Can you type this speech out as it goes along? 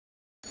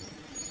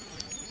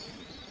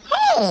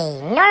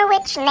Hey,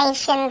 Norwich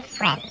Nation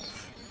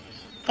friends.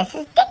 This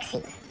is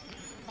Dixie,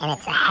 and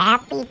it's a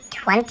happy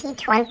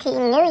 2020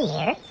 New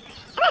Year, and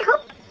I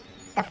hope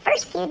the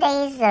first few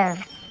days of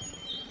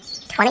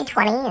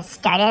 2020 has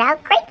started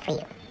out great for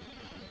you.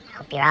 I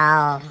hope you're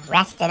all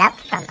rested up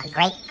from a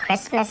great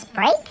Christmas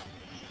break,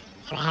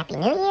 and a happy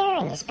New Year,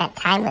 and you spent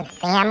time with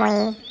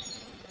family,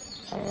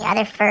 and your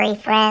other furry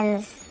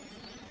friends,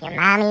 your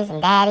mommies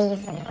and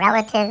daddies and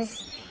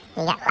relatives.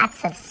 You got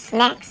lots of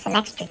snacks and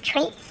extra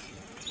treats.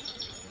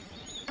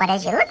 But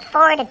as you look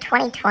forward to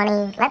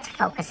 2020, let's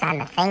focus on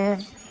the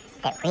things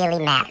that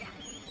really matter.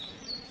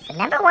 So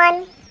number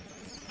one,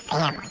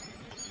 family.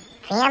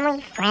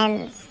 Family,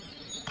 friends,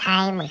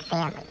 time with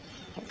family.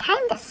 And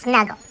time to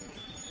snuggle.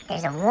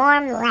 There's a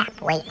warm lap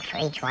waiting for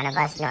each one of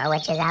us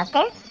Norwiches out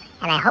there,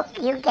 and I hope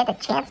you get a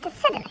chance to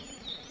sit in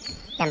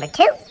it. Number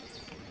two,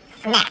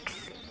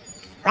 snacks.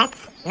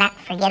 Let's not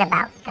forget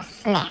about the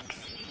snacks.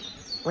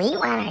 We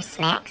want our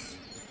snacks,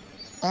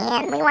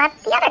 and we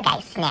want the other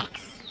guy's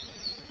snacks.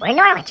 We're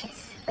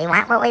Norwiches. We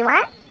want what we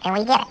want, and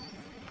we get it.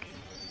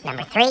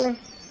 Number three,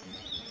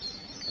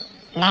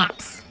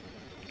 naps.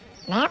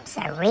 Naps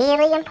are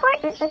really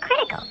important and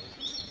critical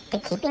to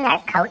keeping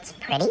our coats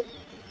pretty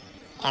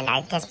and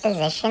our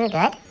disposition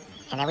good,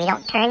 and that we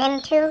don't turn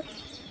into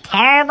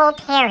terrible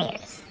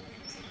terriers.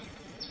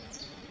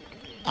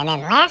 And then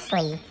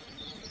lastly,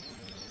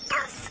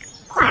 those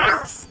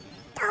squirrels,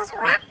 those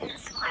rotten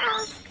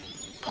squirrels,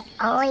 they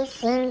always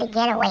seem to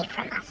get away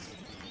from us.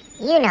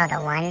 You know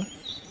the one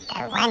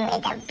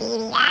with the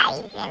beady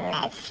eyes and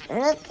the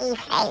sneaky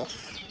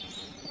face.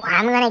 Well,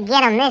 I'm going to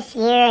get them this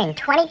year in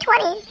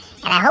 2020,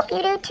 and I hope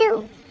you do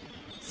too.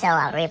 So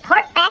I'll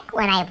report back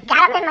when I've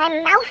got them in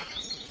my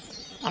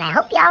mouth, and I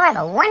hope you all have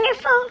a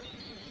wonderful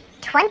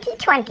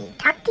 2020.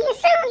 Talk to you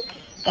soon.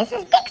 This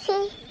is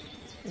Dixie.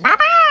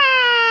 Bye-bye.